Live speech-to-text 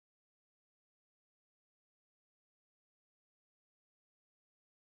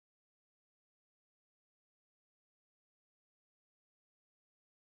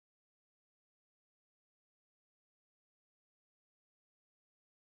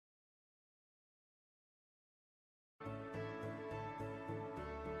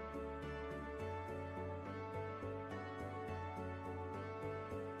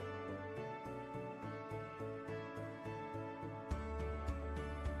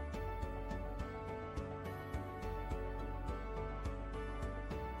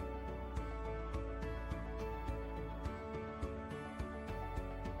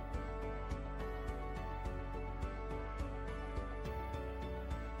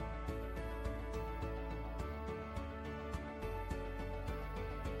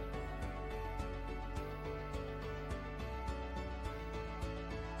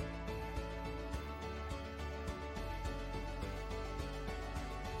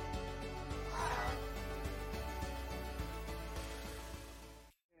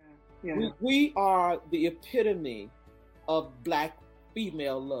Yeah. We are the epitome of Black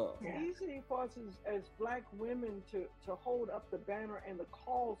female love. Yeah. Easy for us as Black women to hold up the banner and the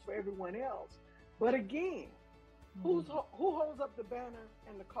cause for everyone else. But again, who holds up the banner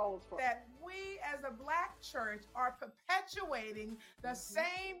and the cause for that we as a Black church are perpetuating the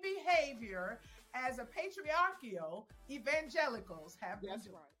same behavior as a patriarchal evangelicals have been That's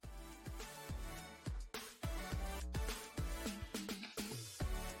doing. right.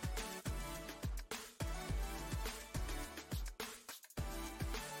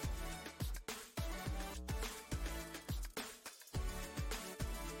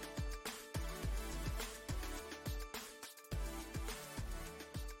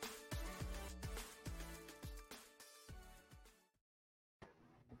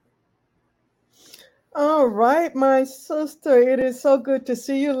 All right, my sister. It is so good to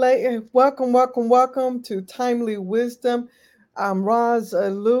see you. Welcome, welcome, welcome to Timely Wisdom. I'm Roz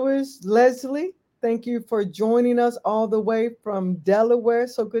Lewis Leslie. Thank you for joining us all the way from Delaware.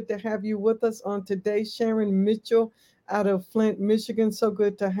 So good to have you with us on today. Sharon Mitchell out of Flint, Michigan. So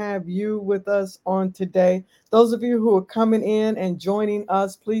good to have you with us on today. Those of you who are coming in and joining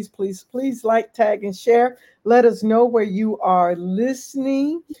us, please, please, please like, tag, and share. Let us know where you are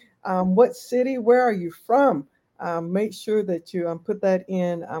listening. What city? Where are you from? Make sure that you put that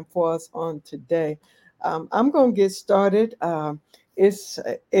in for us on today. I'm going to get started. It's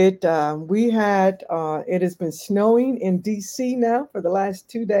it. We had it has been snowing in D.C. now for the last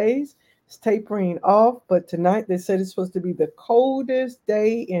 2 days. It's tapering off, but tonight they said it's supposed to be the coldest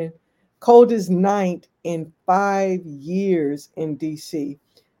night in 5 years in D.C.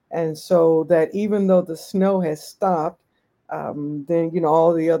 And so that even though the snow has stopped, then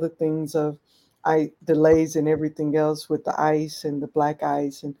all the other things of delays and everything else with the ice and the black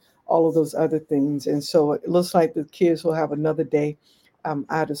ice and all of those other things. And so it looks like the kids will have another day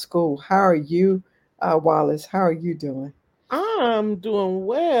out of school. How are you, Wallace? How are you doing? I'm doing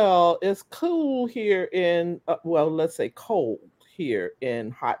well. It's cool here in, well, let's say cold here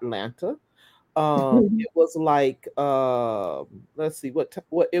in hot Atlanta. It was like, let's see, what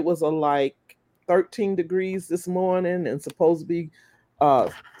it was like 13 degrees this morning, and supposed to be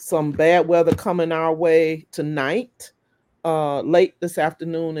some bad weather coming our way tonight, late this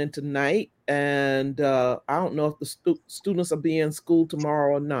afternoon and tonight. And I don't know if the students will be in school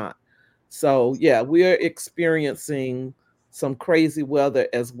tomorrow or not. So yeah, we're experiencing some crazy weather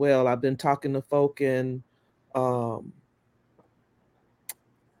as well. I've been talking to folk um,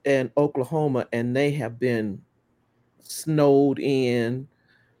 in Oklahoma, and they have been snowed in,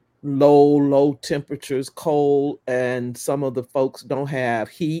 low temperatures, cold, and some of the folks don't have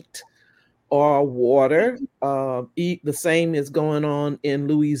heat or water. The same is going on in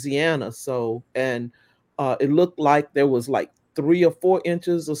Louisiana. So, and it looked like there was like 3 or 4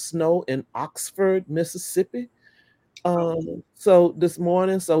 inches of snow in Oxford, Mississippi. So this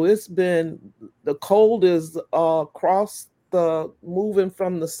morning, so it's been the cold is across the moving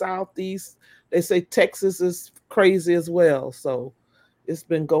from the southeast. They say Texas is crazy as well. So it's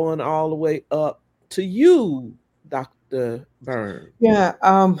been going all the way up to you, Dr. Byrne. Yeah,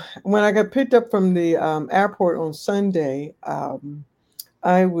 when I got picked up from the airport on Sunday,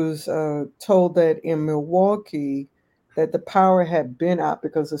 I was told that in Milwaukee that the power had been out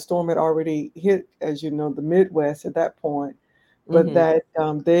because the storm had already hit, as you know, the Midwest at that point, but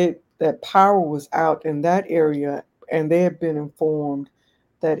Mm-hmm. that power was out in that area, and they had been informed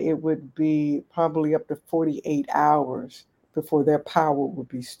that it would be probably up to 48 hours before their power would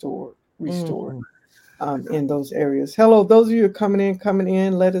be restored Mm-hmm. in those areas. Hello, those of you coming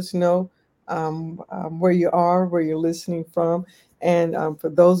in, let us know where you are, where you're listening from. And for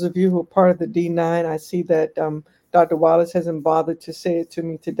those of you who are part of the D9, I see that Dr. Wallace hasn't bothered to say it to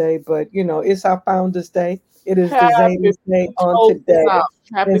me today, but it's our Founders Day. It is the Happy, Zanies Day you on close this today. out.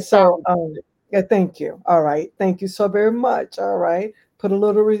 Happy And so, Founders Day. yeah, thank you. All right. Thank you so very much. All right. Put a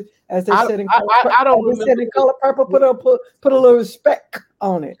little, as they I, said in I, color, I I don't as they said remember in the, color purple, put a little respect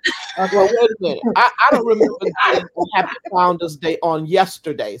on it. well, Okay. wait a minute. I don't remember getting a Happy Founders Day on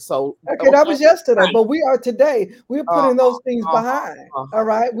yesterday. So Okay, that okay, was yesterday, right. but we are today. We're Uh, putting those things uh-huh, behind. All uh-huh.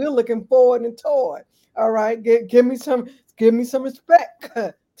 right, we're looking forward and toward. All right, give me some respect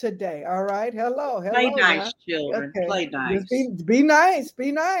today. All right, Play hello now. nice, children. Okay, Play just nice. be nice,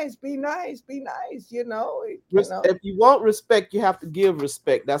 be nice, be nice, be nice. If you want respect, you have to give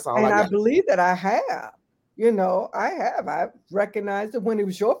respect. That's all And I I got. believe that I have. I have. I've recognized it when it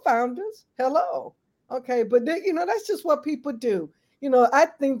was your founders. Hello. Okay, but that's just what people do. I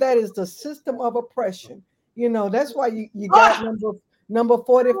think that is the system of oppression. That's why you got Ah, Number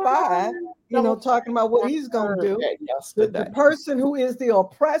 45, Number talking about what he's 45, I going to heard do. that The yesterday. person who is the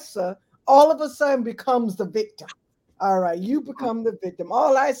oppressor all of a sudden becomes the victim. All right, you become the victim.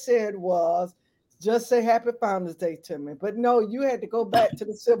 All I said was just say Happy Founders Day to me. But no, you had to go back to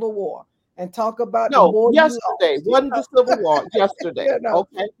the Civil War and talk about the No, war you yesterday lost. wasn't the Civil War. Yesterday, You know,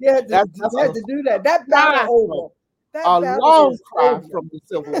 okay, that's you had a to do that. That battle cry from over. That a battle long is cry over. from the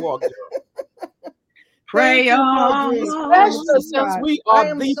Civil War, girl. Thank Pray you, Marjorie on, Especially Taylor since Scott. we I are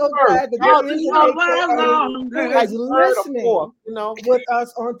am the so first. glad that there Y'all, is a an y'all while just AKA be who longer. like is third or fourth, listening you know. with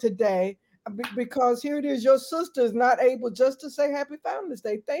us on today because here it is. Your sister is not able just to say Happy Founders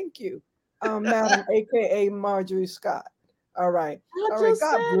Day. Thank you, Madam AKA Marjorie Scott. All right. I All right. just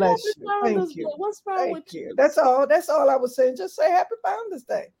God said bless Happy you. Founders Thank Day. you. What's wrong Thank with you. you? That's all. That's all I was saying. Just say Happy Founders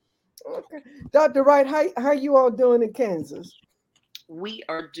Day. Okay. Dr. Wright, how you all doing in Kansas? We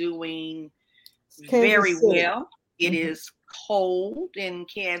are doing very Kansas City. well. It Mhm. is cold in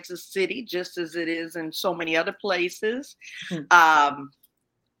Kansas City, just as it is in so many other places. Mhm. Um,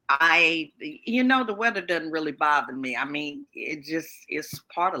 the weather doesn't really bother me. I mean, it just it's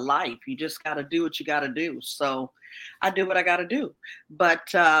part of life. You just got to do what you got to do. So I do what I got to do. But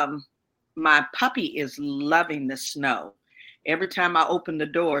my puppy is loving the snow. Every time I open the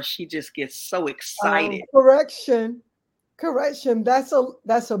door, she just gets so excited. Correction. Correction. That's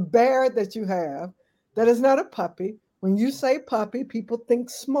a bear that you have. That is not a puppy. When you say puppy, people think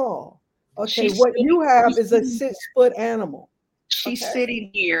small. Okay, She's what sitting, you have she's is a 6 foot animal. she's Okay. sitting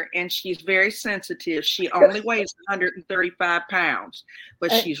here and she's very sensitive. She only weighs 135 pounds,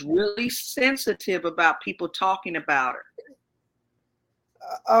 but And, she's really sensitive about people talking about her.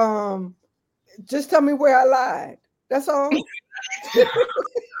 um, just tell me where I lied. That's all.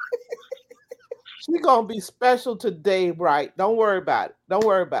 She gonna be special today, right? Don't worry about it. Don't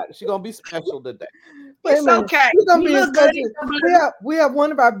worry about it. She gonna be special today. Wait a It's minute. okay. We're gonna You be in look good special. in your We blue. have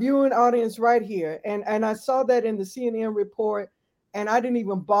one of our viewing audience right here, and I saw that in the CNN report, and I didn't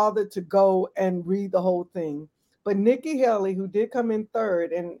even bother to go and read the whole thing. But Nikki Haley, who did come in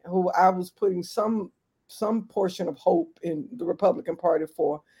third, and who I was putting some portion of hope in the Republican Party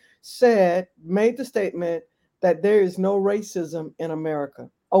for, made the statement that there is no racism in America.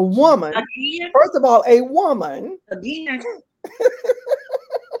 A woman, Again, first of all, a woman. again.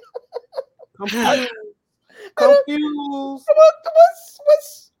 Confused. I don't, Confused.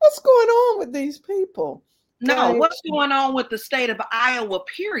 what's going on with these people? No, Like, what's going on with the state of Iowa,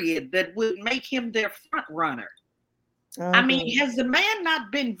 period, that would make him their front runner? I mean, okay. has the man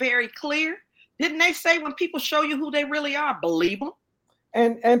not been very clear? Didn't they say when people show you who they really are, believe them?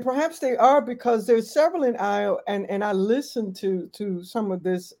 And perhaps they are because there's several in Iowa, and I listened to some of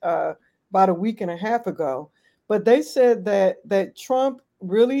this about a week and a half ago, but they said that Trump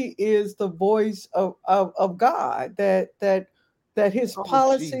really is the voice of God, that his Oh, Jesus.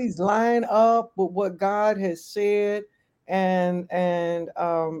 policies line up with what God has said, and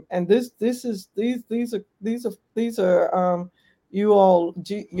these are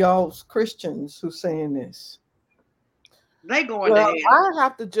y'all's Christians who saying this. They going to Well, hell. I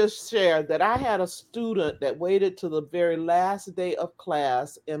have to just share that I had a student that waited to the very last day of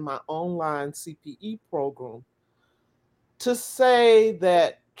class in my online CPE program to say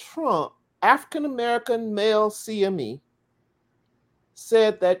that Trump, African American male CME,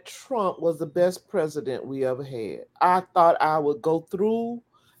 said that Trump was the best president we ever had. I thought I would go through,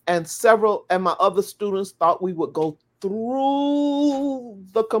 and my other students thought we would go through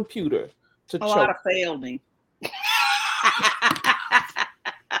the computer to Oh, I'd choke. have failed him.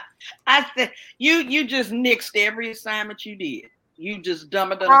 I said, you just nixed every assignment you did. You just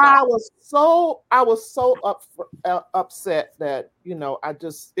dumb it done about. I was so upset that I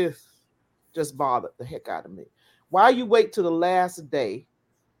just bothered the heck out of me. Why you wait to the last day,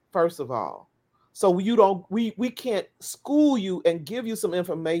 first of all, so you don't we can't school you and give you some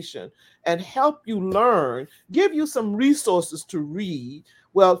information and help you learn, give you some resources to read.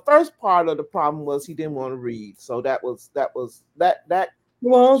 Well, first part of the problem was he didn't want to read, so that.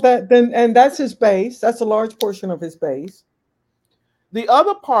 Well, and that's his base. That's a large portion of his base. The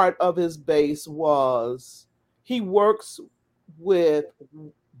other part of his base was he works with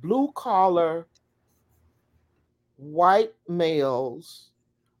blue collar white males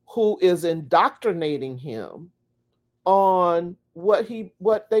who is indoctrinating him on what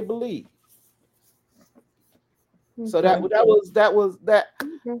they believe. So Okay. that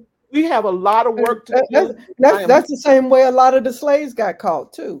Okay. we have a lot of work to That- That's do. I that's am that's the same way a lot of the slaves got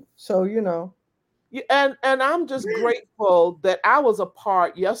caught too. So Yeah, and I'm just grateful that I was a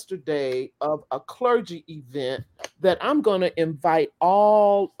part yesterday of a clergy event that I'm going to invite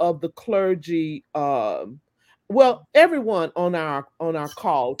all of the clergy well, everyone on our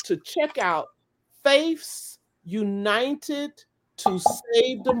call to check out Faiths United to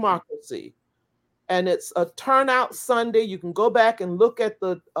Save Democracy. And it's a turnout Sunday. You can go back and look at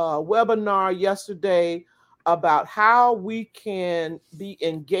the webinar yesterday about how we can be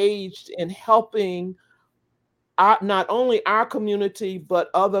engaged in helping not only our community but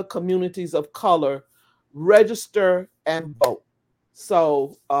other communities of color register and vote.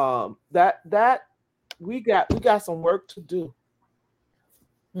 So that we got some work to do.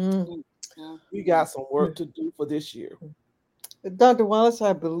 Mm. We got some work to do for this year. Dr. Wallace,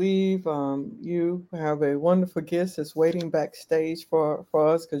 I believe you have a wonderful guest that's waiting backstage for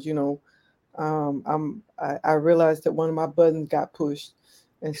us because I realized that one of my buttons got pushed,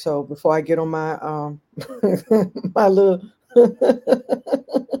 and so before I get on my my little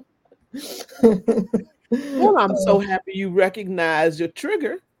Well, I'm so happy you recognize your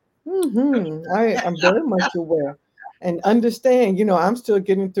trigger. I'm very much aware and understand. I'm still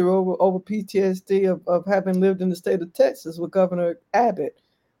getting through over PTSD of having lived in the state of Texas with Governor Abbott.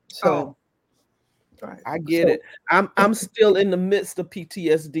 So, Oh, right. I get it. I'm still in the midst of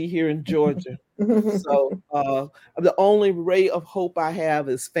PTSD here in Georgia. So the only ray of hope I have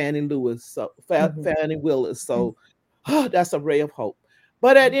is Fannie Lewis, so Fannie Willis. So that's a ray of hope.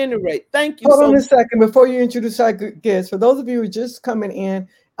 But at any rate, thank you Hold so on a much. second before you introduce our guests. For those of you who are just coming in,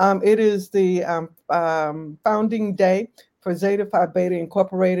 it is the founding day for Zeta Phi Beta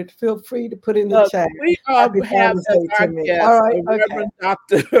Incorporated. Feel free to put in the chat. We Happy have Father's as Day our to me. All guest right. the Okay. Reverend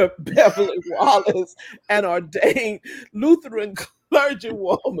Dr. Beverly Wallace, an ordained Lutheran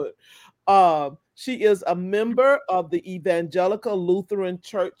clergywoman. She is a member of the Evangelical Lutheran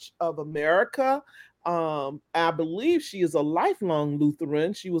Church of America. I believe she is a lifelong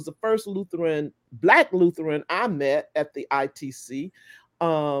Lutheran. She was the first Black Lutheran I met at the ITC.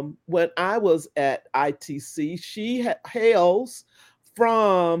 When I was at ITC, she hails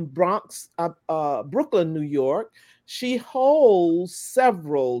from Brooklyn, New York. She holds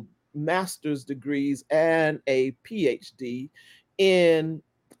several master's degrees and a PhD in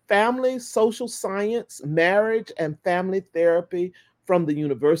family social science, marriage, and family therapy from the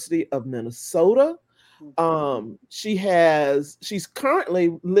University of Minnesota. She's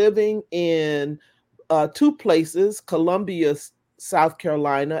currently living in two places, Columbia, South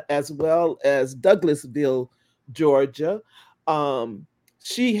Carolina, as well as Douglasville, Georgia. Um,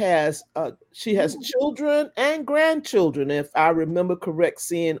 she has children and grandchildren, if I remember correct,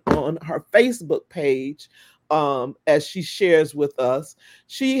 seeing on her Facebook page as she shares with us.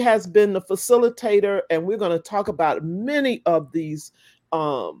 She has been the facilitator, and we're going to talk about many of these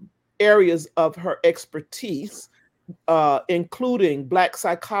areas of her expertise, including Black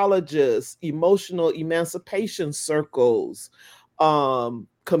psychologists, emotional emancipation circles,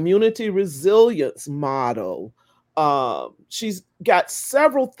 community resilience model. She's got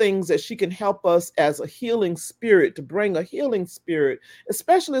several things that she can help us as a healing spirit, to bring a healing spirit,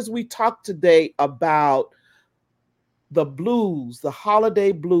 especially as we talk today about the blues, the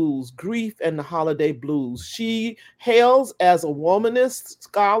holiday blues, grief and the holiday blues. She hails as a womanist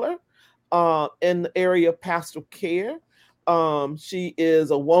scholar in the area of pastoral care. She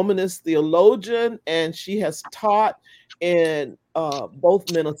is a womanist theologian, and she has taught in both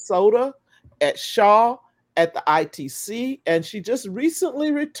Minnesota, at Shaw, at the ITC, and she just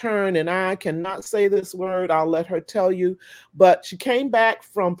recently returned, and I cannot say this word, I'll let her tell you, but she came back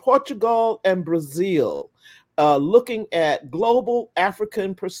from Portugal and Brazil, looking at global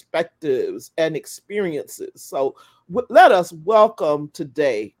African perspectives and experiences. So let us welcome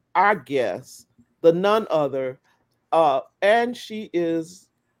today our guest, the none other, and she is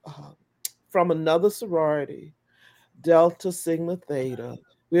from another sorority, Delta Sigma Theta.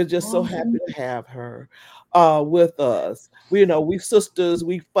 We're just so happy to have her with us. We sisters,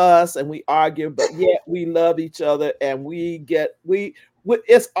 we fuss and we argue, but yet we love each other, and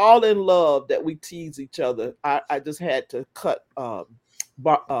it's all in love that we tease each other. I just had to cut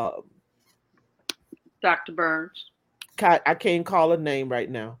Dr. Burns. I can't call her name right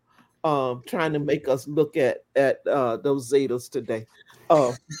now. Trying to make us look at those Zetas today.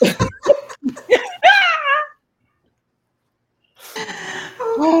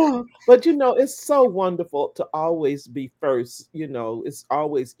 But it's so wonderful to always be first. It's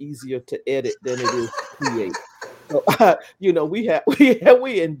always easier to edit than it is to create. So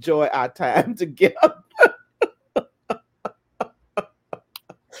we enjoy our time together.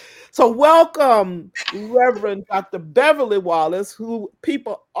 So welcome, Reverend Dr. Beverly Wallace, who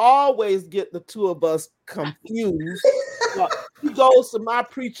people always get the two of us confused. She goes to my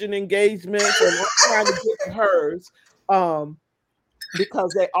preaching engagements, and I'm trying to get to hers,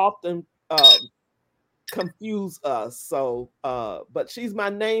 because they often confuse us. So, but she's my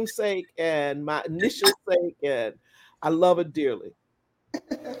namesake and my initial sake, and I love her dearly.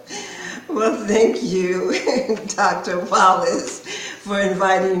 Well, thank you, Dr. Wallace, for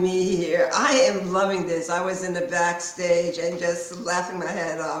inviting me here. I am loving this. I was in the backstage and just laughing my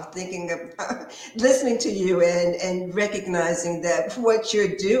head off, thinking of listening to you and recognizing that what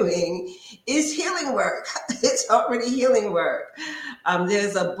you're doing is healing work. It's already healing work.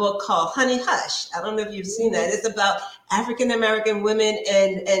 There's a book called Honey Hush. I don't know if you've seen that. It's about African American women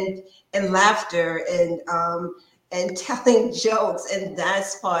and laughter and telling jokes, and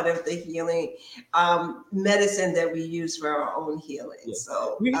that's part of the healing medicine that we use for our own healing. Yeah.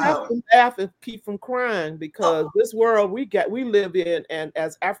 So, We have to laugh and keep from crying because this world we live in, and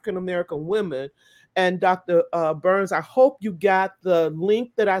as African American women, and Dr. Burns, I hope you got the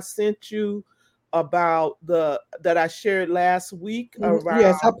link that I sent you about that I shared last week around.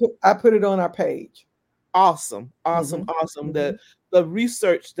 Yes, I put it on our page. Awesome, awesome, Hmm. awesome. Hmm. The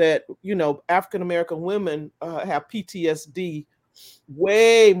research that African American women have PTSD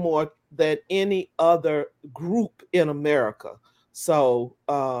way more than any other group in America. So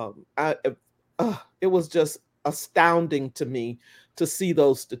it was just astounding to me to see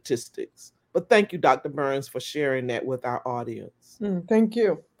those statistics. But thank you, Dr. Burns, for sharing that with our audience. Thank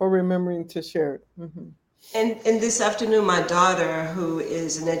you for remembering to share it. and this afternoon, my daughter, who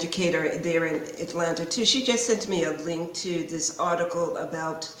is an educator there in Atlanta too, she just sent me a link to this article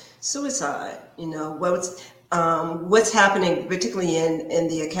about suicide. What's happening, particularly in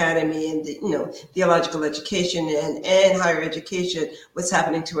the academy and the theological education and higher education. What's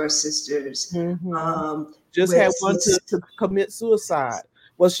happening to our sisters Mhm. Just had with one to commit suicide.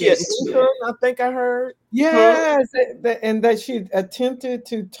 Was she at yes, Lincoln? I think I heard. huh? Yes, and that she attempted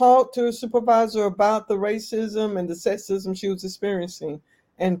to talk to her supervisor about the racism and the sexism she was experiencing.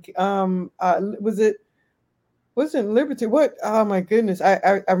 And was it Liberty? What? Oh my goodness!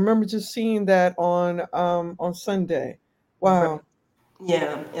 I remember just seeing that on Sunday. Wow.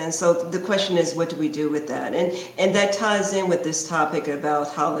 Yeah, and so the question is, what do we do with that? And that ties in with this topic about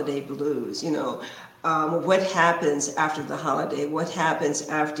holiday blues. What happens after the holiday? What happens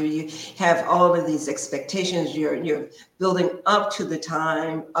after you have all of these expectations? You're building up to the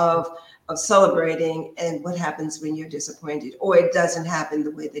time of celebrating, and what happens when you're disappointed or it doesn't happen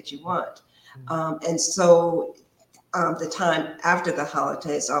the way that you want? And so the time after the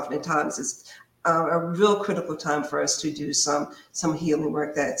holidays oftentimes is a real critical time for us to do some healing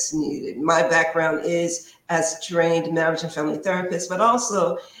work that's needed. My background is as trained marriage and family therapist, but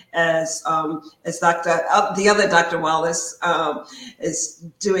also as the other Dr. Wallace is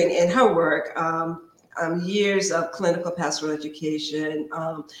doing in her work. Years of clinical pastoral education.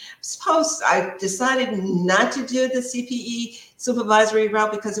 Suppose I decided not to do the CPE supervisory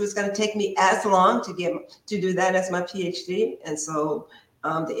route because it was going to take me as long to do that as my PhD, and so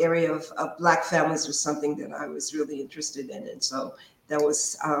the area of Black families was something that I was really interested in, and so that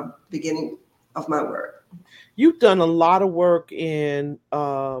was beginning of my work. You've done a lot of work in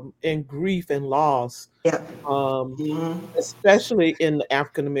grief and loss, Yeah. um, Mhm. especially in the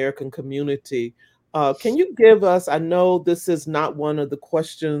African American community. Can you give us? I know this is not one of the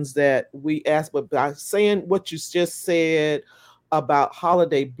questions that we ask, but by saying what you just said about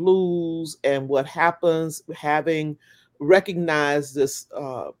holiday blues and what happens having recognized this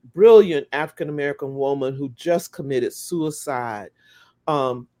brilliant African American woman who just committed suicide,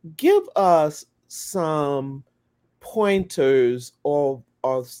 um, give us some pointers or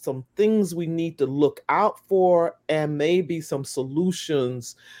some things we need to look out for and maybe some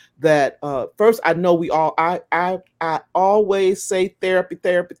solutions that first I know I always say therapy,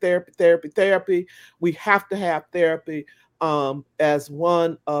 therapy, therapy, therapy, therapy. We have to have therapy as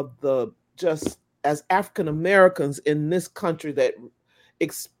one of the just as African Americans in this country that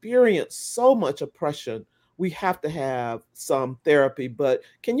experience so much oppression, we have to have some therapy. But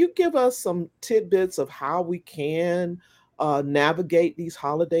can you give us some tidbits of how we can navigate these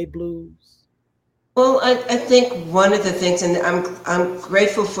holiday blues? Well, I think one of the things, and I'm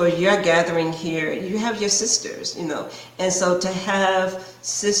grateful for your gathering here. You have your sisters, and so to have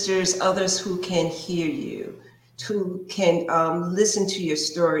sisters, others who can hear you, who can listen to your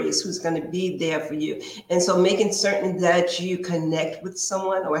stories, who's going to be there for you, and so making certain that you connect with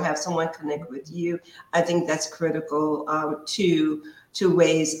someone or have someone connect with you, I think that's critical to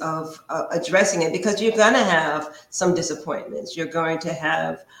ways of addressing it because you're going to have some disappointments. You're going to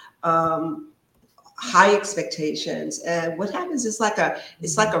have high expectations, and what happens is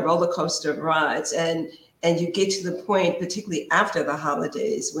it's like a roller coaster of rides, and you get to the point, particularly after the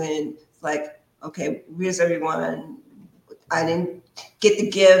holidays, when it's like, okay, where's everyone? I didn't get the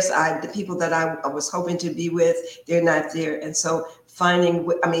gifts. The people that I was hoping to be with, they're not there. And so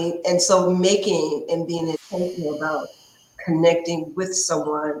and so making and being intentional about connecting with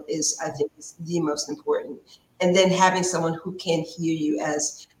someone is, I think, is the most important. And then having someone who can hear you,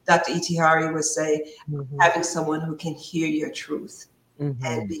 as Dr. E.T. Hari would say, Mhm. having someone who can hear your truth and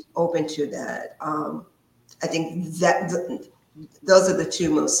Mhm. be open to that. I think that those are the two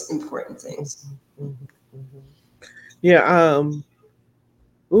most important things. Mhm. Mhm. Mhm. Yeah.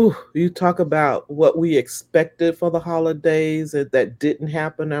 Ooh, you talk about what we expected for the holidays that didn't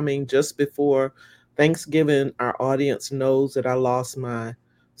happen. I mean, just before Thanksgiving, our audience knows that I lost my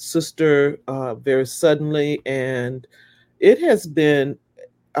sister very suddenly, and it has been.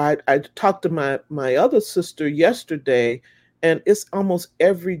 I talked to my other sister yesterday, and it's almost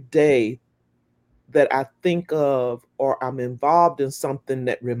every day that I think of or I'm involved in something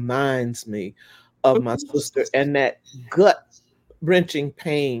that reminds me of my sister, and that gut wrenching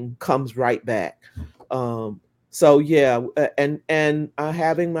pain comes right back. Um, so yeah, and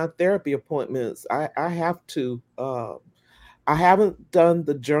having my therapy appointments, I have to. I haven't done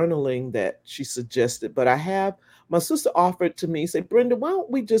the journaling that she suggested, but I have. My sister offered to me, say, Brenda, why don't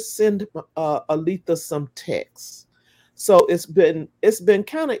we just send Aletha some texts? So it's been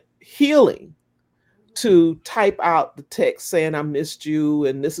kind of healing to type out the text saying I missed you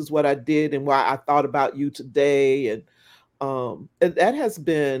and this is what I did and why I thought about you today, and that has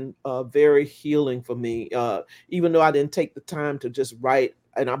been very healing for me. Even though I didn't take the time to just write,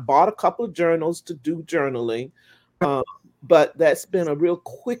 and I bought a couple of journals to do journaling, um, but that's been a real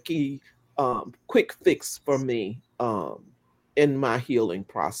quick fix for me in my healing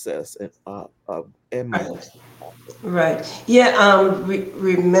process and my Right. Right. Yeah.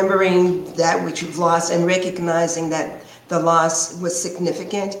 Remembering that which you've lost and recognizing that the loss was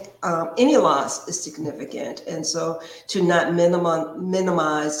significant. Any loss is significant, and so to not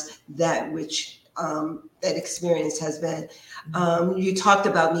minimize that which that experience has been. You talked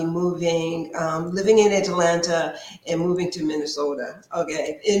about me moving, living in Atlanta and moving to Minnesota.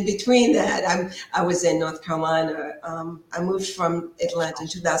 Okay. In between that, I was in North Carolina. I moved from Atlanta in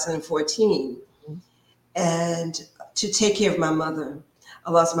 2014 and to take care of my mother.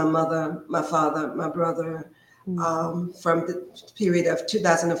 I lost my mother, my father, my brother from the period of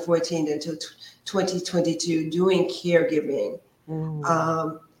 2014 until 2022 doing caregiving. Mhm.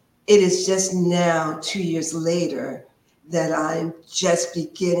 Um, it is just now, 2 years later, that I'm just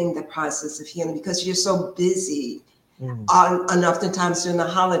beginning the process of healing because you're so busy. Mhm. And oftentimes during the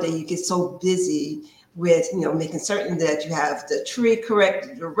holiday, you get so busy with, making certain that you have the tree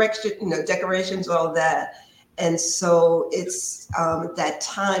correct, direction, decorations, all that. And so it's that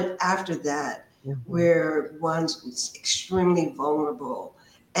time after that Mhm. where one's extremely vulnerable.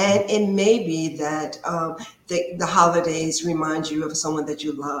 And it may be that the holidays remind you of someone that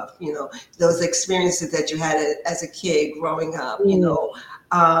you love, those experiences that you had as a kid growing up, Mhm.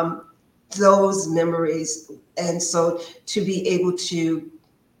 um, those memories. And so to be able to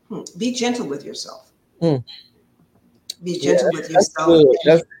be gentle with yourself, Mm. be Yeah, gentle with that's yourself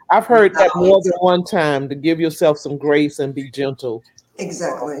good. I've heard that without, more than one time to give yourself some grace and be gentle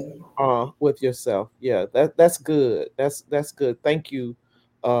exactly. with yourself. Yeah, that's good. That's good. Thank you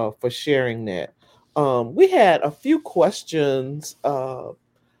for sharing that. We had a few questions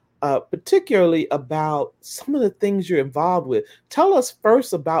particularly about some of the things you're involved with. Tell us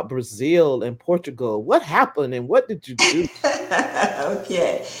first about Brazil and Portugal. What happened and what did you do?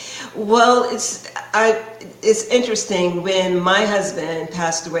 Okay. Well, it's interesting when my husband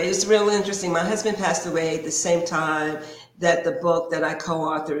passed away. It's real interesting. My husband passed away at the same time that the book that I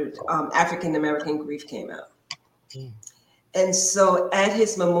co-authored, African American Grief, came out. Mm. And so at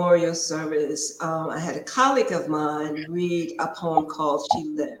his memorial service, I had a colleague of mine read a poem called "She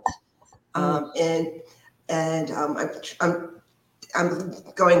Lived," Mm. and I'm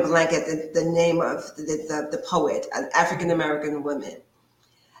going blank at the name of the poet, an African American woman.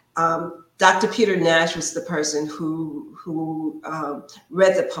 Dr. Peter Nash was the person who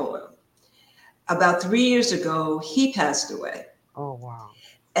read the poem. About 3 years ago, he passed away. Oh wow.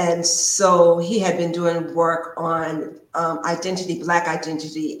 And so he had been doing work on identity, Black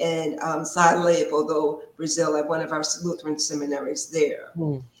identity in Sao Leopoldo, Brazil, at one of our Lutheran seminaries there.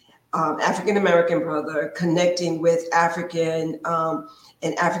 Mm. African American brother connecting with African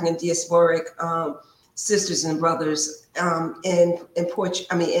and African diasporic sisters and brothers in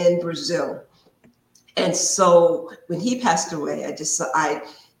Brazil. And so when he passed away, I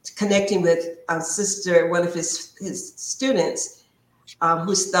connecting with one of his students,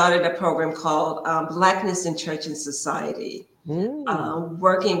 who started a program called Blackness in Church and Society, Mm.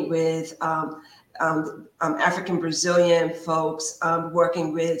 working with African Brazilian folks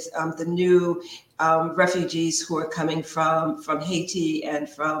working with the new refugees who are coming from Haiti and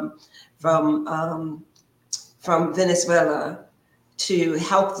from Venezuela, to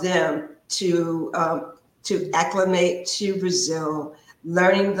help them to acclimate to Brazil,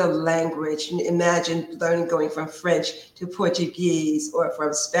 learning the language. Imagine learning going from French to Portuguese or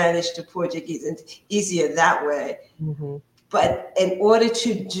from Spanish to Portuguese, and easier that way. Mm-hmm. But in order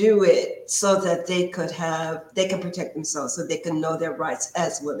to do it so that they can protect themselves, so they can know their rights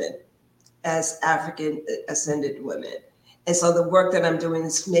as women, as African ascended women. And so the work that I'm doing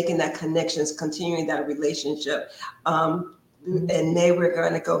is making that connections, continuing that relationship. In May, we're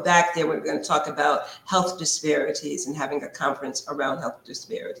going to go back there. We're going to talk about health disparities and having a conference around health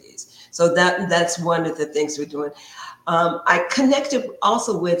disparities. So that's one of the things we're doing. I connected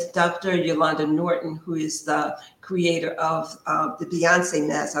also with Dr. Yolanda Norton, who is the creator of the Beyonce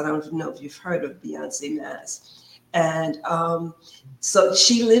Mass. I don't know if you've heard of Beyonce Mass. And so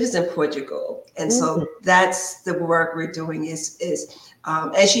she lives in Portugal. And so that's the work we're doing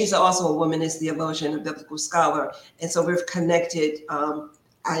and she's also a womanist theologian, a biblical scholar. And so we've connected.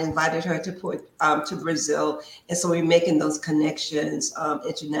 I invited her to Brazil. And so we're making those connections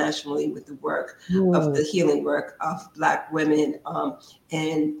internationally with the work of the healing work of Black women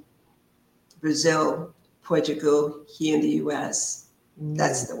in Brazil, Portugal, here in the US.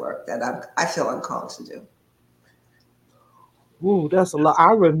 That's the work that I feel I'm called to do. Ooh, that's a lot.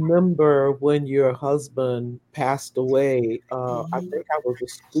 I remember when your husband passed away. I think I was a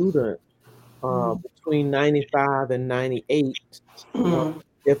student between 95 and 98, uh,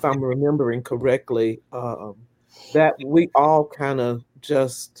 if I'm remembering correctly, that we all kind of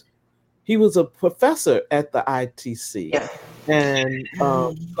just, he was a professor at the ITC. Yeah. And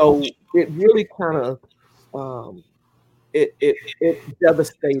so it really kind of, it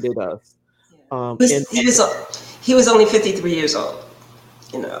devastated us. And He was only 53 years old,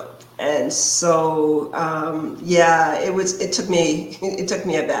 and so yeah, it took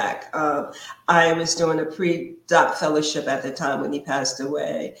me aback. I was doing a pre-doc fellowship at the time when he passed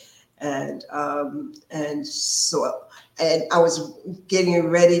away, and I was getting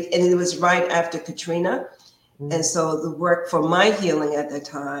ready, and it was right after Katrina. And so the work for my healing at the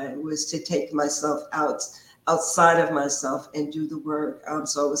time was to take myself outside of myself and do the work.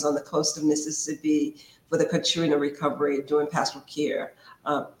 So I was on the coast of Mississippi for the Katrina recovery, doing pastoral care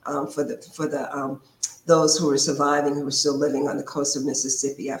for those who were surviving, who were still living on the coast of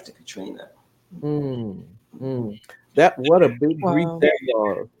Mississippi after Katrina. That, what a big grief Wow.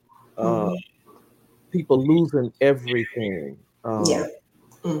 that was. People losing everything. Yeah.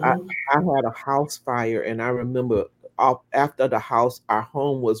 I had a house fire, and I remember after our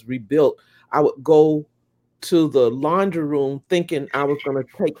home was rebuilt, I would go to the laundry room thinking I was going to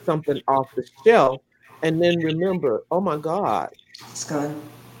take something off the shelf, and then remember, oh my God, It's gone.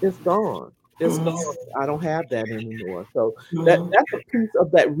 it's gone. It's gone. I don't have that anymore. So that's a piece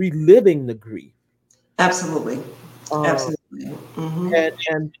of that reliving the grief. Absolutely. Um, Absolutely.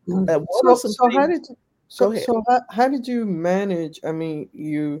 and what are So some so how things? did you Go so ahead. so how did you manage? I mean,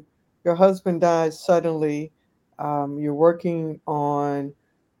 your husband died suddenly. You're working on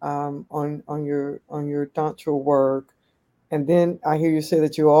your doctoral work, and then I hear you say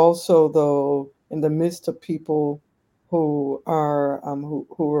that you're also, though, in the midst of people who are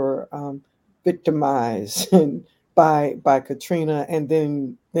victimized and by Katrina, and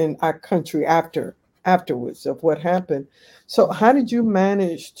then our country afterwards of what happened. So how did you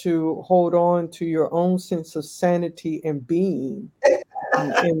manage to hold on to your own sense of sanity and being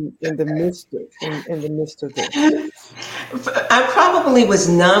in the midst of this? I probably was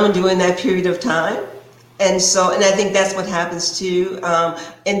numb during that period of time. And I think that's what happens too.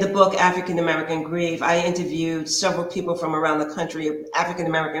 In the book, African American Grief, I interviewed several people from around the country, African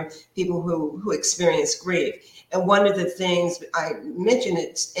American people who experience grief. And one of the things I mentioned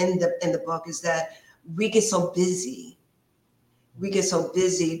it in the book is that we get so busy. We get so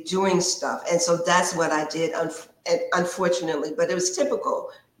busy doing stuff. And so that's what I did, unfortunately, but it was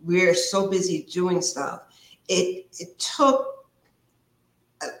typical. We're so busy doing stuff. It took,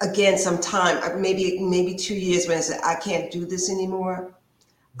 again, some time, maybe 2 years, when I said, I can't do this anymore.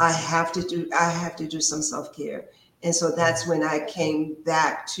 I have to do some self-care. And so that's when I came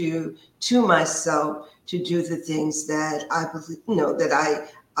back to myself to do the things that I believe, that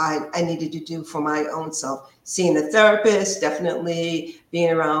I needed to do for my own self. Seeing a therapist, definitely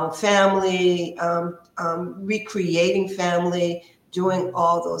being around family, recreating family, doing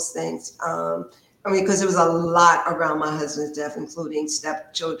all those things. Because there was a lot around my husband's death, including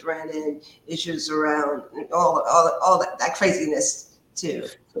stepchildren and issues around all that craziness too.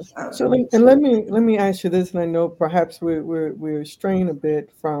 So and let me ask you this, and I know perhaps we're straying a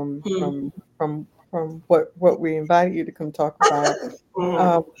bit from what we invited you to come talk about. Mhm.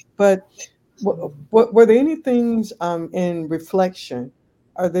 Uh, but what were there any things in reflection?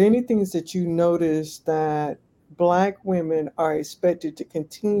 Are there any things that you noticed that Black women are expected to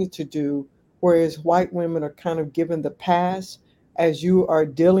continue to do, whereas white women are kind of given the pass as you are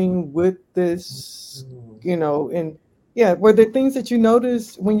dealing with this, and yeah, were there things that you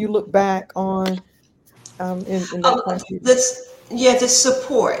noticed when you look back on in that time period? This, yeah, the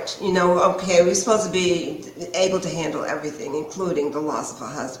support, okay, we're supposed to be able to handle everything, including the loss of a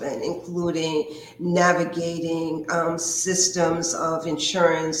husband, including navigating systems of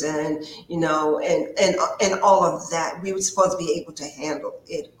insurance and, and all of that. We were supposed to be able to handle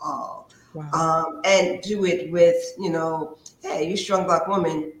it all. Wow. And do it with, hey, you strong Black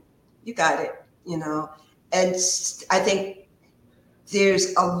woman, you got it, you know. And I think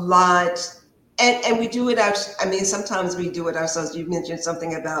there's a lot, and we do it our, I mean, sometimes we do it ourselves. You mentioned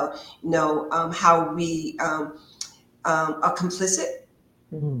something about, how we are complicit.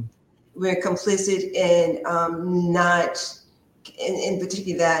 Mhm. We're complicit in not, in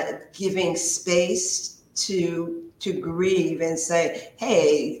particular, that giving space to grieve and say,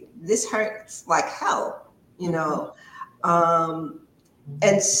 hey, this hurts like hell, you Mhm. know. Um,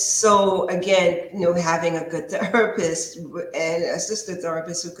 and so again, having a good therapist and assistant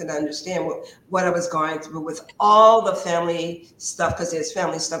therapist who could understand what I was going through with all the family stuff, because there's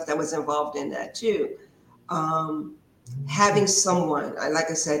family stuff that was involved in that too. Um, Having someone,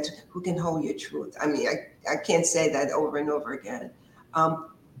 like I said, who can hold your truth. I mean, I can't say that over and over again.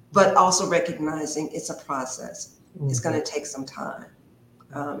 Um, but also recognizing it's a process. It's going to take some time.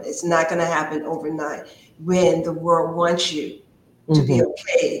 It's not going to happen overnight. When the world wants you to be Mhm.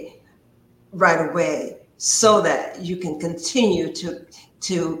 okay right away, so that you can continue to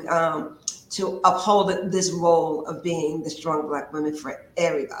to uphold this role of being the strong Black women for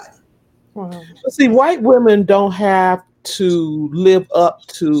everybody. Wow. But see, white women don't have to live up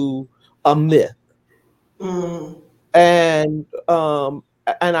to a myth. Mm, And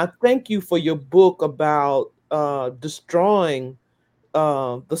I thank you for your book about destroying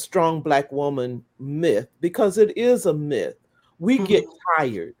the strong Black woman myth, because it is a myth. We get mm,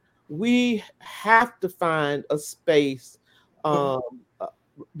 tired. We have to find a space. mm, Um, uh,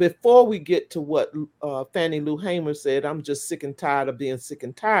 Before we get to what Fannie Lou Hamer said, I'm just sick and tired of being sick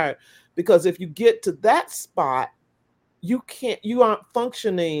and tired. Because if you get to that spot, you aren't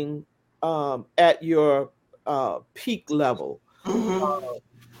functioning at your peak level. mhm,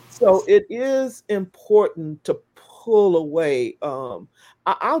 So it is important to pull away.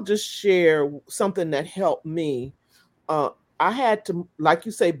 I'll just share something that helped me. Uh, I had to, like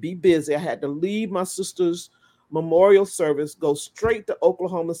you say, be busy. I had to leave my sister's memorial service, go straight to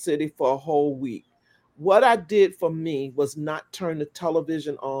Oklahoma City for a whole week. What I did for me was not turn the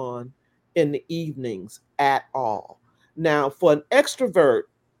television on in the evenings at all. Now, for an extrovert,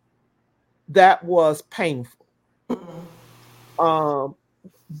 that was painful. mhm, Um,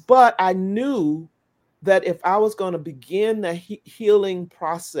 but I knew that if I was going to begin the healing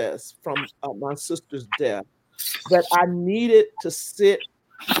process from my sister's death, that I needed to sit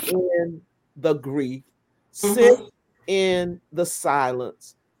in the grief, sit mhm, in the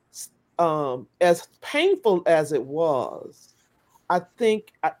silence. As painful as it was, I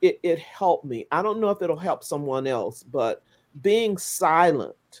think it helped me. I don't know if it'll help someone else, but being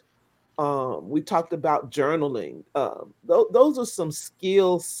silent, we talked about journaling. Those are some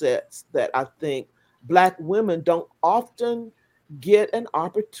skill sets that I think Black women don't often get an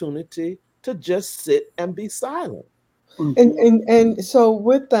opportunity to just sit and be silent. And so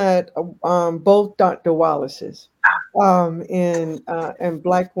with that, both Dr. Wallace's and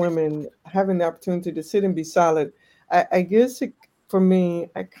Black women having the opportunity to sit and be silent, I guess for me,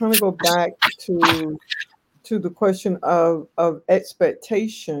 I kind of go back to the question of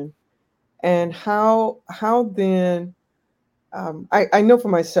expectation and how then I know for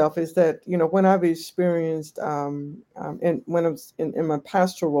myself is that when I've experienced and when I was in my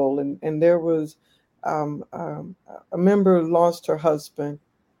pastoral role and there was a member lost her husband,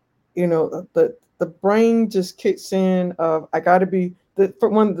 the brain just kicks in of I got to be the for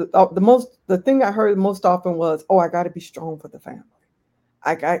one the thing I heard most often was, oh, I got to be strong for the family.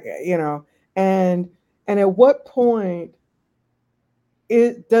 I got and at what point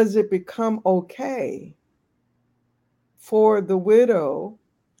it does it become okay for the widow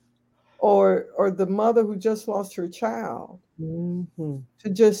or the mother who just lost her child Mhm. to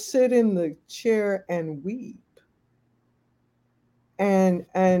just sit in the chair and weep and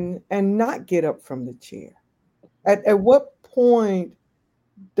not get up from the chair? At what point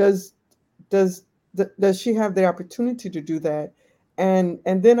does does does she have the opportunity to do that? And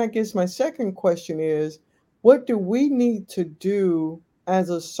then I guess my second question is, what do we need to do as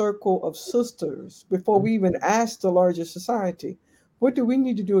a circle of sisters before we even ask the larger society? What do we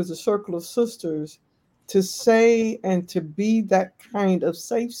need to do as a circle of sisters to say and to be that kind of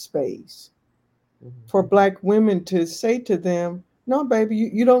safe space for Black women to say to them, no, baby,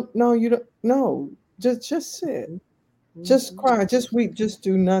 you don't, no, you don't, no, just sit, just cry, just weep, just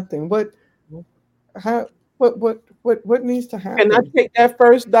do nothing. How, what needs to Can I happen? take that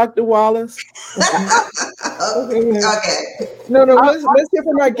first, Dr. Wallace? Mhm. Okay. Okay. No, I, let's hear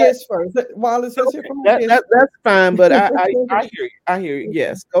from our guests first. Wallace, let's hear okay, from our that, guests. that that's fine, but I hear you. I hear you.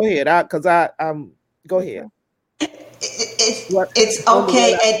 Yes, go ahead. Go ahead. Okay. What It's only what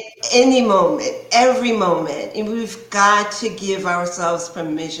okay at any moment, every moment. And we've got to give ourselves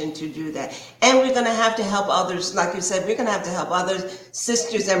permission to do that. And we're going to have to help others. Like you said, we're going to have to help other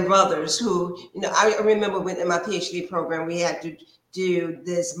sisters and brothers who, I remember when in my PhD program, we had to do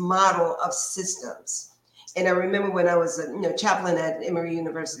this model of systems. And I remember when I was a chaplain at Emory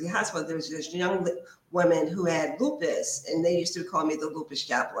University Hospital, there was this young woman who had lupus, and they used to call me the lupus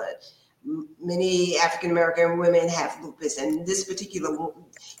chaplain. Many African American women have lupus, and this particular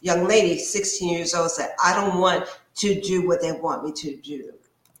young lady, 16 years old, said, I don't want to do what they want me to do.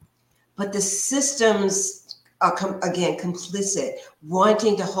 But the systems are, again, complicit,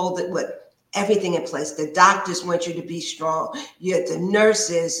 wanting to hold it with everything in place. The doctors want you to be strong. You have the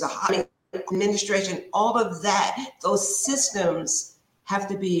nurses, the administration, all of that. Those systems have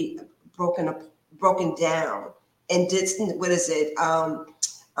to be broken down. And what is it?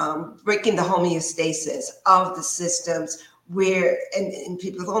 Breaking the homeostasis of the systems where, and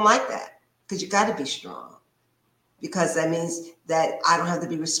people don't like that because you got to be strong, because that means that I don't have to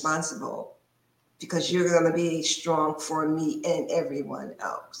be responsible because you're going to be strong for me and everyone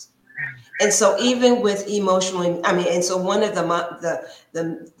else. And so even with emotional, and so one of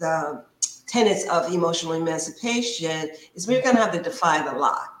the tenets of emotional emancipation is we're going to have to defy the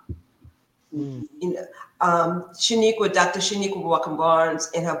lie. mm, You know, Dr. Shaniqua Walker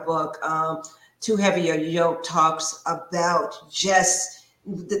Barnes, in her book "Too Heavy a Yoke," talks about just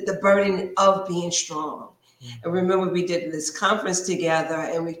the burden of being strong. And remember, we did this conference together,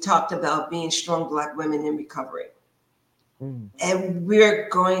 and we talked about being strong Black women in recovery. mm, And we're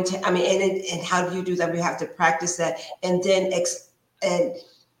going to, and how do you do that? We have to practice that, and then and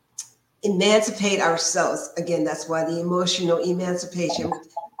emancipate ourselves. Again, that's why the emotional emancipation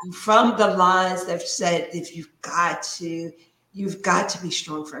from the lies that said if you've got to be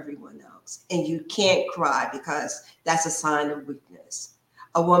strong for everyone else, and you can't cry because that's a sign of weakness.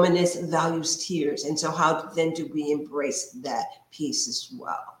 A woman values tears, and so how then do we embrace that piece as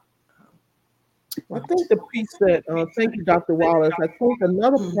well? I think the piece that, thank you, Dr. Wallace. I think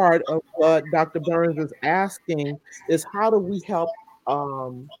another part of what Dr. Burns is asking is how do we help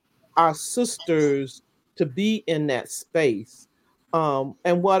um, our sisters to be in that space?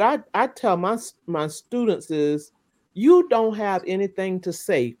 And what I tell my students is, you don't have anything to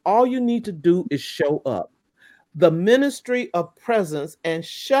say. All you need to do is show up. The ministry of presence, and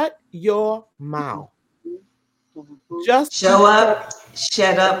shut your mouth. Just be Show present. up,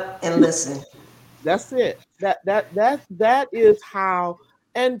 shut up, and listen. That's it. That is how,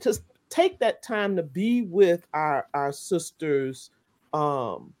 and to take that time to be with our sisters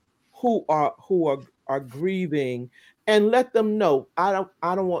um who are grieving, and let them know, I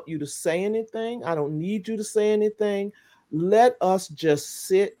don't want you to say anything. I don't need you to say anything. Let us just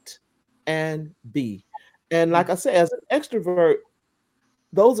sit and be. And like I said, as an extrovert,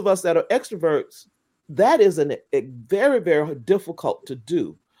 those of us that are extroverts, that is a very, very difficult to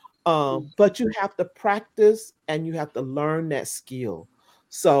do. But you have to practice and you have to learn that skill.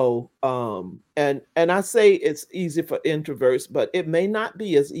 So, and I say it's easy for introverts, but it may not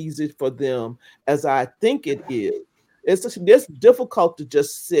be as easy for them as I think it is. It's difficult to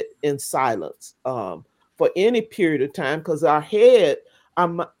just sit in silence for any period of time, because our head,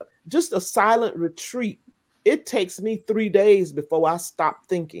 um, just a silent retreat, it takes me 3 days before I stop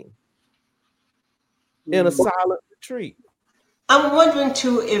thinking in a silent retreat. I'm wondering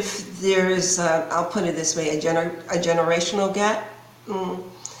too if there's, I'll put it this way, a generational gap.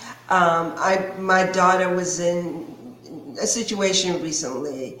 My daughter was in a situation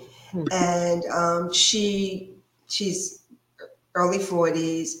recently, Hmm, and she's early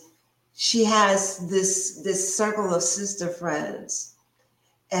 40s. She has this circle of sister friends,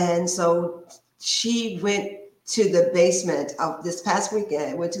 and so she went to the basement of this past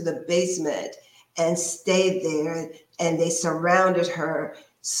weekend, went to the basement and stayed there. And they surrounded her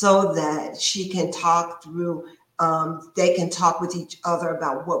so that she can talk through They can talk with each other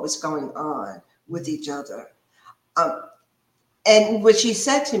about what was going on with each other. Um, and what she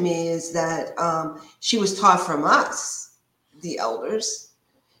said to me is that she was taught from us, the elders,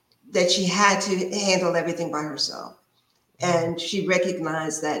 that she had to handle everything by herself. And she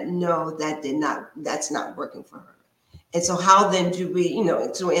recognized that no, that's not working for her. And so how then do we,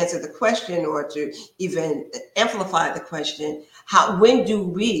 to answer the question or to even amplify the question, when do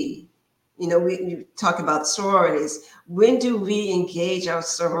we, we talk about sororities, when do we engage our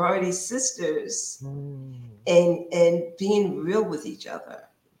sorority sisters in being real with each other?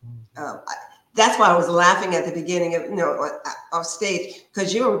 That's why I was laughing at the beginning of, off stage,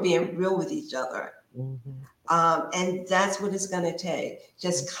 because you were being real with each other. And that's what it's going to take.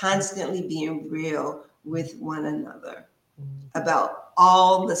 Just constantly being real with one another about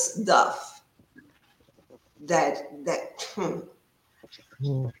all the stuff that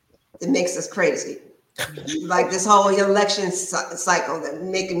makes us crazy. Like this whole election cycle that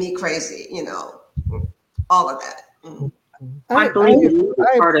making me crazy, all of that. I I, believe another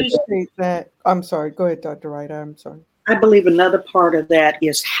I part of appreciate that. I'm sorry. Go ahead, Dr. Wright. I'm sorry. I believe another part of that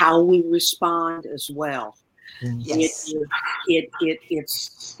is how we respond as well. It Yes.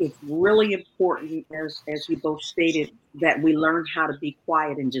 it's really important, as you both stated, that we learn how to be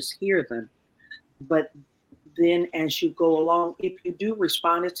quiet and just hear them. But then as you go along, if you do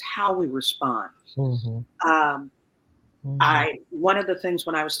respond, it's how we respond. Um, I one of the things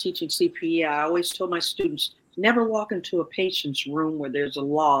when I was teaching CPE, I always told my students, never walk into a patient's room where there's a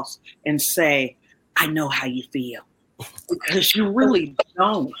loss and say, I know how you feel. Because you really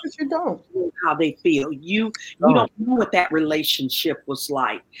don't But you don't. know how they feel. You don't know what that relationship was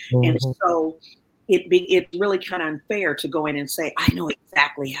like. And so it's really kind of unfair to go in and say, I know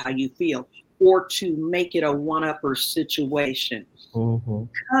exactly how you feel, or to make it a one-upper situation.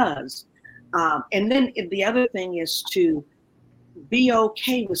 Because and then the other thing is to be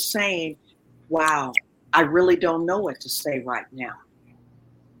okay with saying, wow, I really don't know what to say right now.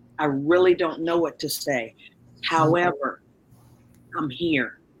 I really don't know what to say. However, I'm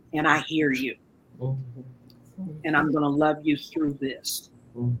here and I hear you. And I'm going to love you through this.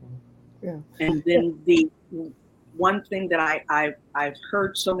 Yeah. And then the one thing that I've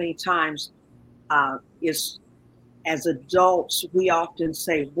heard so many times is, as adults, we often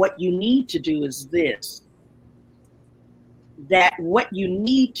say, what you need to do is this. That what you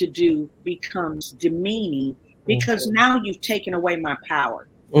need to do becomes demeaning because now you've taken away my power.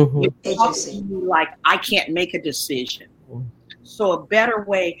 You're talking to me like I can't make a decision. So a better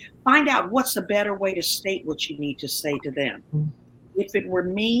way, find out what's a better way to state what you need to say to them. If it were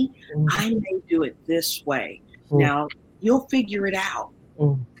me, I may do it this way. Now, you'll figure it out.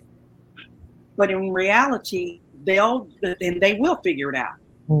 But in reality, they will figure it out.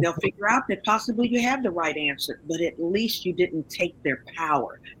 They'll figure out that possibly you have the right answer, but at least you didn't take their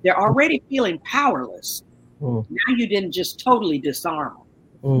power. They're already feeling powerless. Now you didn't just totally disarm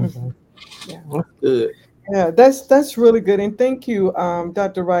them. Yeah. Good. Yeah, that's really good, and thank you,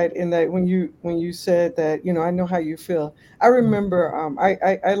 Dr. Wright. In that when you said that, I know how you feel. I remember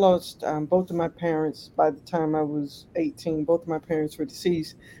I lost both of my parents by the time I was 18. Both of my parents were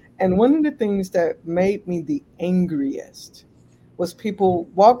deceased, and one of the things that made me the angriest was people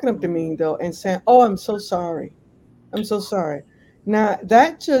walking up to me though and saying, "Oh, I'm so sorry. I'm so sorry." Now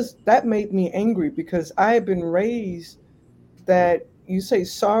that made me angry because I had been raised that you say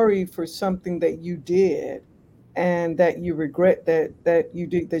sorry for something that you did and that you regret that you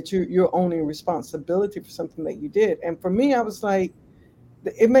did, that you're owning responsibility for something that you did. And for me, I was like,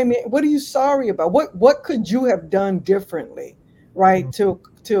 it made me, what are you sorry about? What could you have done differently, right, to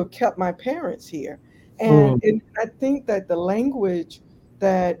have kept my parents here? And I think that the language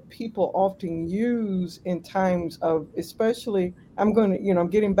that people often use in times of, especially, I'm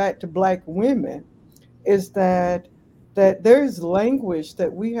getting back to Black women, is that there's language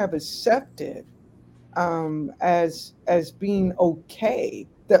that we have accepted as being okay,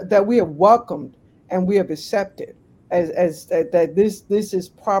 that we have welcomed and we have accepted as that this is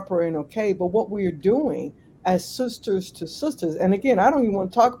proper and okay. But what we are doing as sisters to sisters, and again, I don't even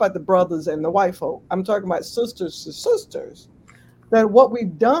want to talk about the brothers and the white folk. I'm talking about sisters to sisters, that what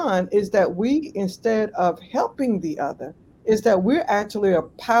we've done is that we, instead of helping the other, is that we're actually are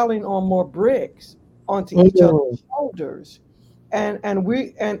piling on more bricks onto each other's shoulders, and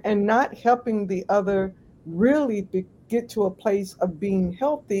not helping the other really get to a place of being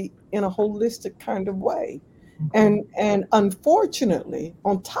healthy in a holistic kind of way. And unfortunately,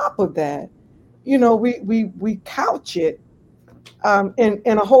 on top of that, we couch it in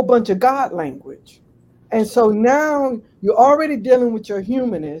a whole bunch of God language. And so now you're already dealing with your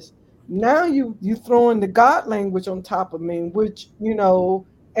humanness. Now you throwing the God language on top of me, which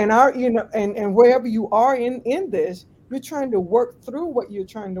and our and wherever you are in this, you're trying to work through what you're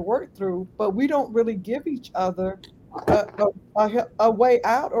trying to work through, but we don't really give each other a way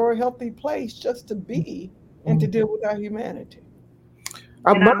out or a healthy place just to be and to deal with our humanity.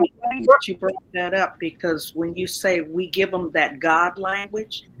 And I'm glad that you brought that up, because when you say we give them that God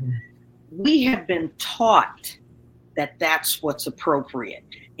language, we have been taught that that's what's appropriate.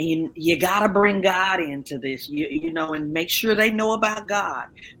 And you got to bring God into this, and make sure they know about God.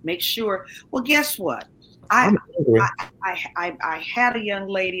 Make sure. Well, guess what? I had a young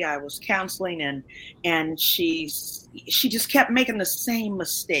lady I was counseling, and she just kept making the same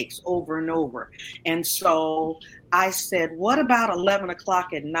mistakes over and over. And so I said, what about 11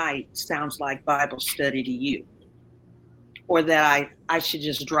 o'clock at night sounds like Bible study to you? Or that I should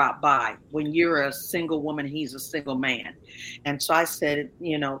just drop by when you're a single woman, he's a single man. And so I said,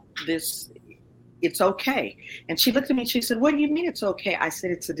 it's okay. And she looked at me and she said, what do you mean it's okay? I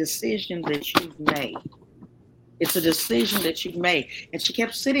said, it's a decision that you've made. It's a decision that you've made. And she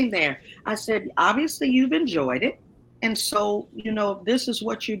kept sitting there. I said, obviously you've enjoyed it. And so, this is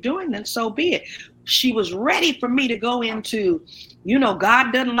what you're doing, then so be it. She was ready for me to go into,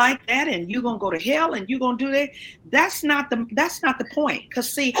 God doesn't like that, and you're gonna go to hell, and you're gonna do that. That's not the point.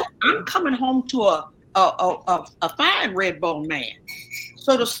 Because see, I'm coming home to a fine red bone man.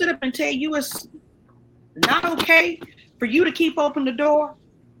 So to sit up and tell you it's not okay for you to keep open the door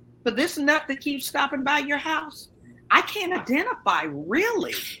for this nut that keeps stopping by your house, I can't identify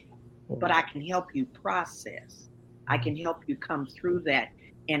really, but I can help you process. I can help you come through that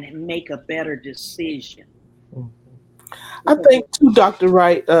and make a better decision. I think too, Dr.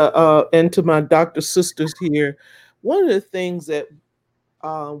 Wright, and to my doctor sisters here, one of the things that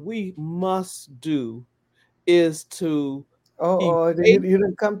we must do is to You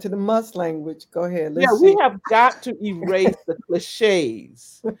didn't come to the must language. Go ahead. Let's we see. have got to erase the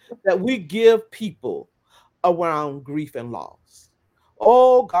cliches that we give people around grief and loss.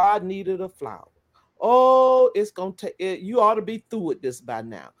 Oh, God needed a flower. Oh, it's gonna take it. You ought to be through with this by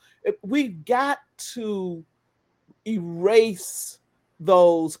now. We've got to erase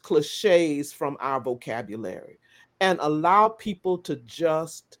those cliches from our vocabulary and allow people to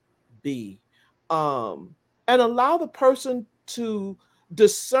just be, and allow the person to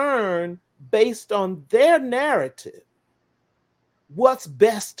discern based on their narrative what's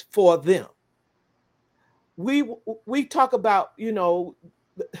best for them. We talk about, if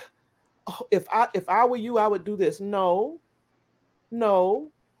I were you, I would do this. No.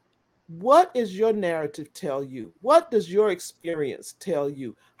 What is your narrative tell you? What does your experience tell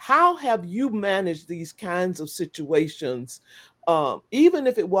you? How have you managed these kinds of situations, even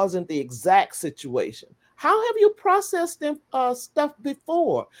if it wasn't the exact situation? How have you processed stuff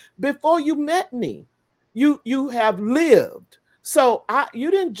before you met me? You have lived. So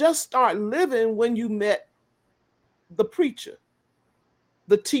you didn't just start living when you met the preacher,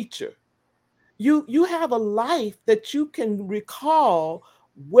 the teacher. You have a life that you can recall.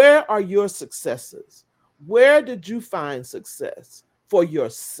 Where are your successes? Where did you find success for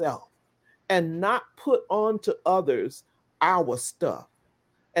yourself, and not put on to others our stuff?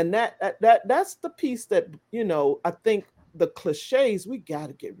 And that's the piece that I think the cliches we got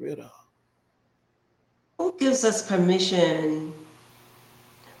to get rid of. Who gives us permission,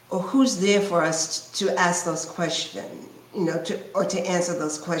 or who's there for us to ask those questions, to answer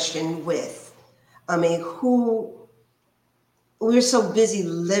those questions with? I mean, we're so busy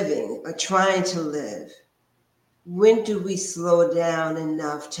living or trying to live. When do we slow down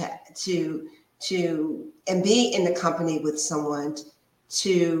enough to and be in the company with someone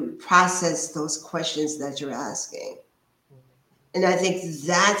to process those questions that you're asking? And I think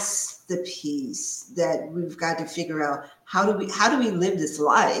that's the piece that we've got to figure out. How do we live this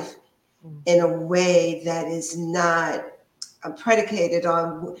life in a way that is not predicated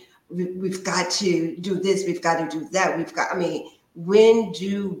on we've got to do this, we've got to do that, when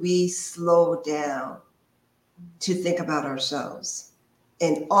do we slow down to think about ourselves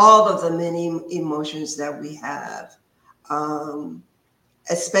and all of the many emotions that we have,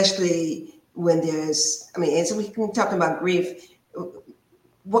 especially when and so we can talk about grief.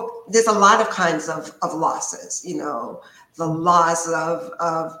 There's a lot of kinds of losses, the loss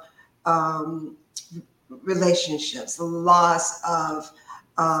of relationships, the loss of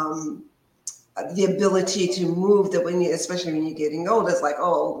the ability to move, that especially when you're getting older, it's like,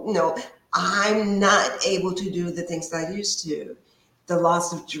 I'm not able to do the things that I used to. The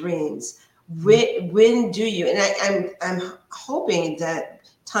loss of dreams. When do you? And I'm hoping that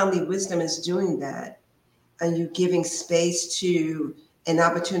Timely Wisdom is doing that, and you giving space to an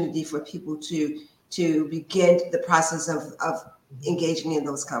opportunity for people to begin the process of engaging in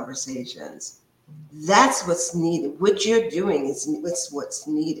those conversations. That's what's needed. What you're doing is what's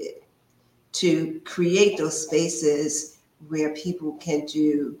needed to create those spaces where people can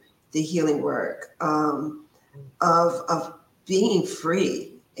do the healing work, of being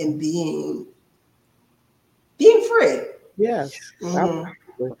free and being free. Yes, Mm-hmm.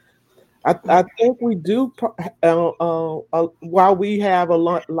 absolutely. I think we do, while we have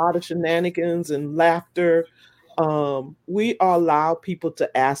lot of shenanigans and laughter, we allow people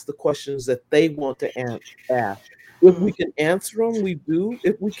to ask the questions that they want to ask. If we can answer them, we do.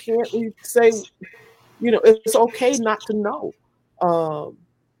 If we can't, we say, it's okay not to know. Um,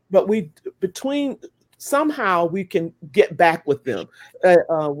 but between somehow we can get back with them.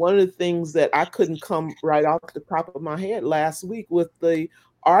 One of the things that I couldn't come right off the top of my head last week with the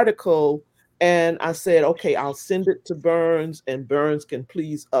article, and I said, okay, I'll send it to Burns, and Burns can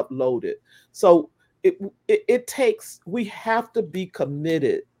please upload it. So it takes, we have to be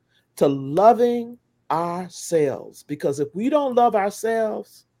committed to loving ourselves, because if we don't love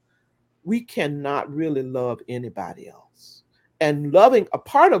ourselves, we cannot really love anybody else. And a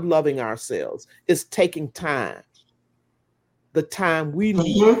part of loving ourselves is taking time, the time we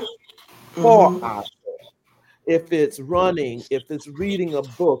need Mm-hmm. for Mm-hmm. our, if it's running, if it's reading a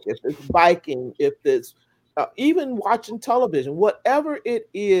book, if it's biking, if it's even watching television, whatever it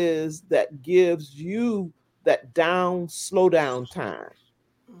is that gives you that slow down time,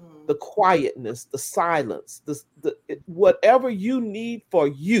 the quietness, the silence, whatever you need for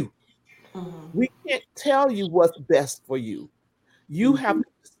you. Mm-hmm. We can't tell you what's best for you. You have to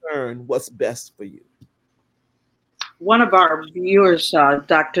discern what's best for you. One of our viewers,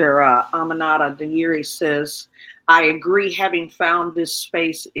 Dr. Aminata Dayiri, says, I agree, having found this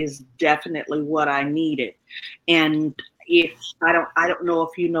space is definitely what I needed. And if I don't know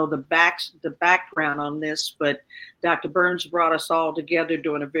if you know the background on this, but Dr. Burns brought us all together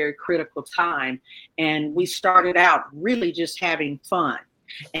during a very critical time. And we started out really just having fun.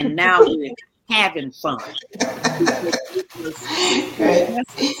 And now we're having fun. It was Right.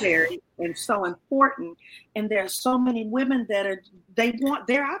 necessary and so important. And there are so many women that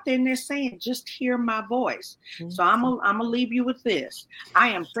they're out there and they're saying, just hear my voice. So I'm gonna leave you with this. I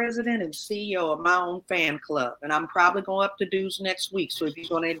am president and CEO of my own fan club, and I'm probably going up to dues next week. So if you're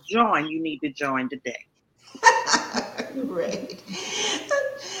going to join, you need to join today. Right.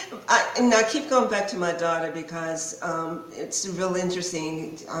 And I keep going back to my daughter because it's real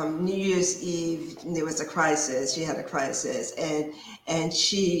interesting. New Year's Eve, there was a crisis. She had a crisis, and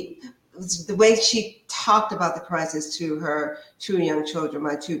the way she talked about the crisis to her two young children,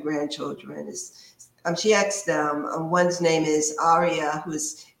 my two grandchildren, is she asked them. One's name is Aria,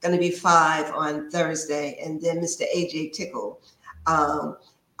 who's going to be 5 on Thursday, and then Mr. AJ Tickle.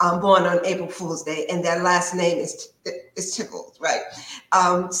 Born on April Fool's Day, and their last name is Tickles, right?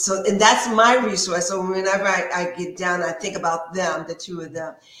 So, and that's my resource. So whenever I get down, I think about them, the two of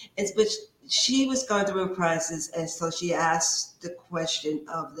them. But she was going through a crisis, and so she asked the question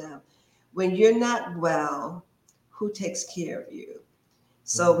of them: when you're not well, who takes care of you?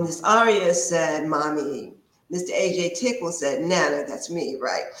 So Miss Aria said, "Mommy." Mr. AJ Tickle said, "Nana." That's me,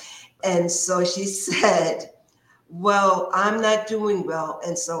 right? And so she said, well, I'm not doing well,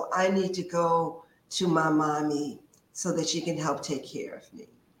 and so I need to go to my mommy so that she can help take care of me.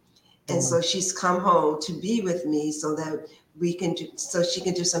 And so she's come home to be with me so that so she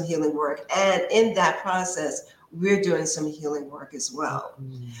can do some healing work. And in that process, we're doing some healing work as well.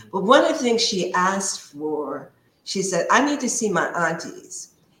 But one of the things she asked for, she said, I need to see my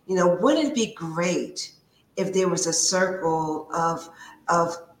aunties. Wouldn't it be great if there was a circle of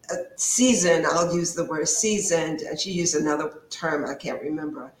seasoned, I'll use the word seasoned, and she used another term, I can't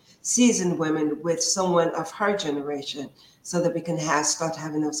remember, seasoned women with someone of her generation so that we can start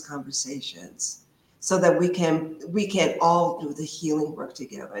having those conversations so that we can all do the healing work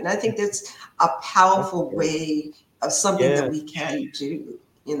together. And I think that's a powerful way of something that we can do,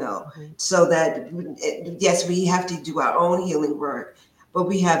 so that, yes, we have to do our own healing work, but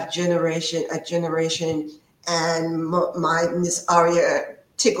we have a generation, and my Miss Aria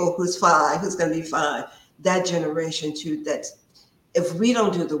Tickle, who's going to be 5, that generation too, that if we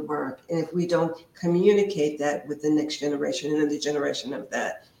don't do the work and if we don't communicate that with the next generation and the generation of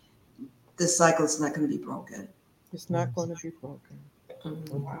that, the cycle is not going to be broken. It's not going to be broken.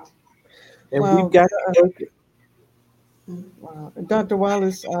 Wow. And Wow. we've got to break it. Wow. Dr.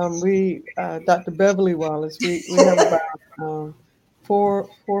 Wallace, Dr. Beverly Wallace, we have about 4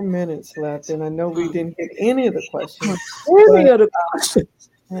 minutes left, and I know we didn't hit any of the questions, Any but other questions?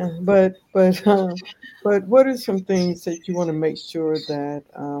 Yeah, but what are some things that you want to make sure that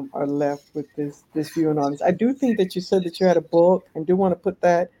are left with this viewing audience? I do think that you said that you had a book, and do want to put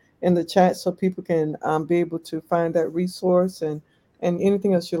that in the chat so people can be able to find that resource and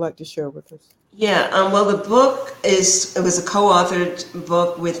anything else you'd like to share with us. Yeah, well, the book is it was a co-authored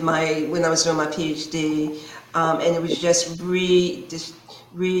book with my when I was doing my PhD, and it was just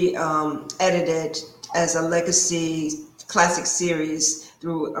edited as a legacy classic series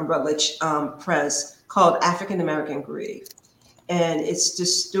through a Rutledge Press called African American Grief, and it's the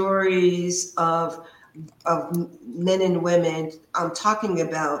stories of men and women talking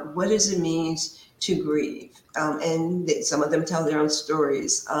about what does it mean to grieve, and some of them tell their own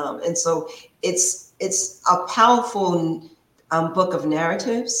stories, and so it's a powerful book of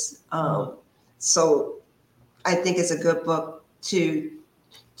narratives. So I think it's a good book to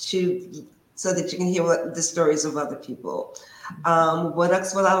so that you can hear what the stories of other people. What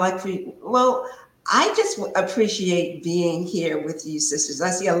else would I like for you? Well, I just appreciate being here with you, sisters.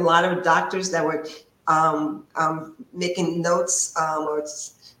 I see a lot of doctors that were making notes or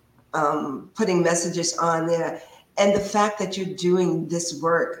putting messages on there. And the fact that you're doing this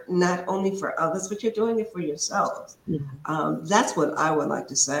work, not only for others, but you're doing it for yourselves. That's what I would like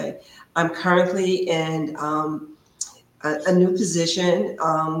to say. I'm currently in a new position,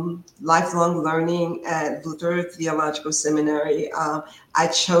 lifelong learning at Luther Theological Seminary. I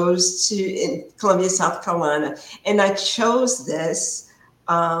chose to in Columbia, South Carolina, and I chose this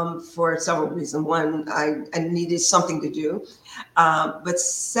for several reasons. One, I needed something to do, but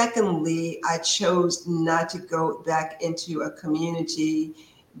secondly, I chose not to go back into a community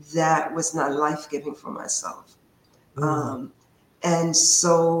that was not life-giving for myself. And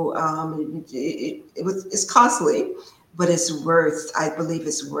so it's costly, but it's worth. I believe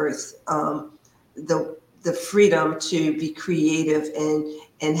it's worth the freedom to be creative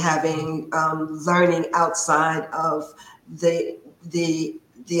and having learning outside of the the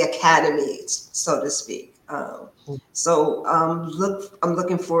the academy, so to speak. I'm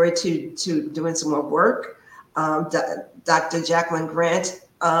looking forward to doing some more work. Dr. Jacqueline Grant,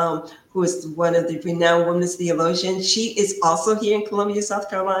 who is one of the renowned women's theologians. She is also here in Columbia, South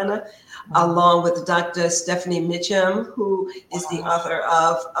Carolina, along with Dr. Stephanie Mitchum, who is the author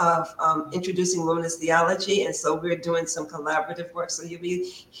of Introducing Women's Theology. And so we're doing some collaborative work. So you'll be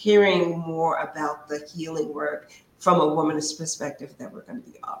hearing more about the healing work from a womanist perspective that we're going to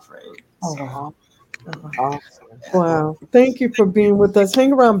be offering. Oh, wow. Awesome. Wow. Thank you for being with us.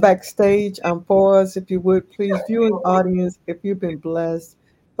 Hang around backstage for us, if you would, please. Viewing audience, if you've been blessed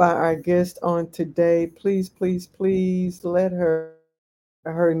by our guest on today, please, please, please let her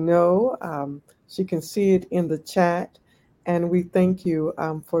know. She can see it in the chat. And we thank you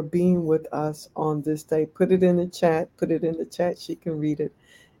for being with us on this day. Put it in the chat. Put it in the chat. She can read it.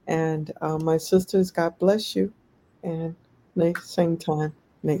 And my sisters, God bless you. And next same time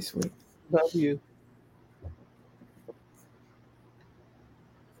next week. Love you.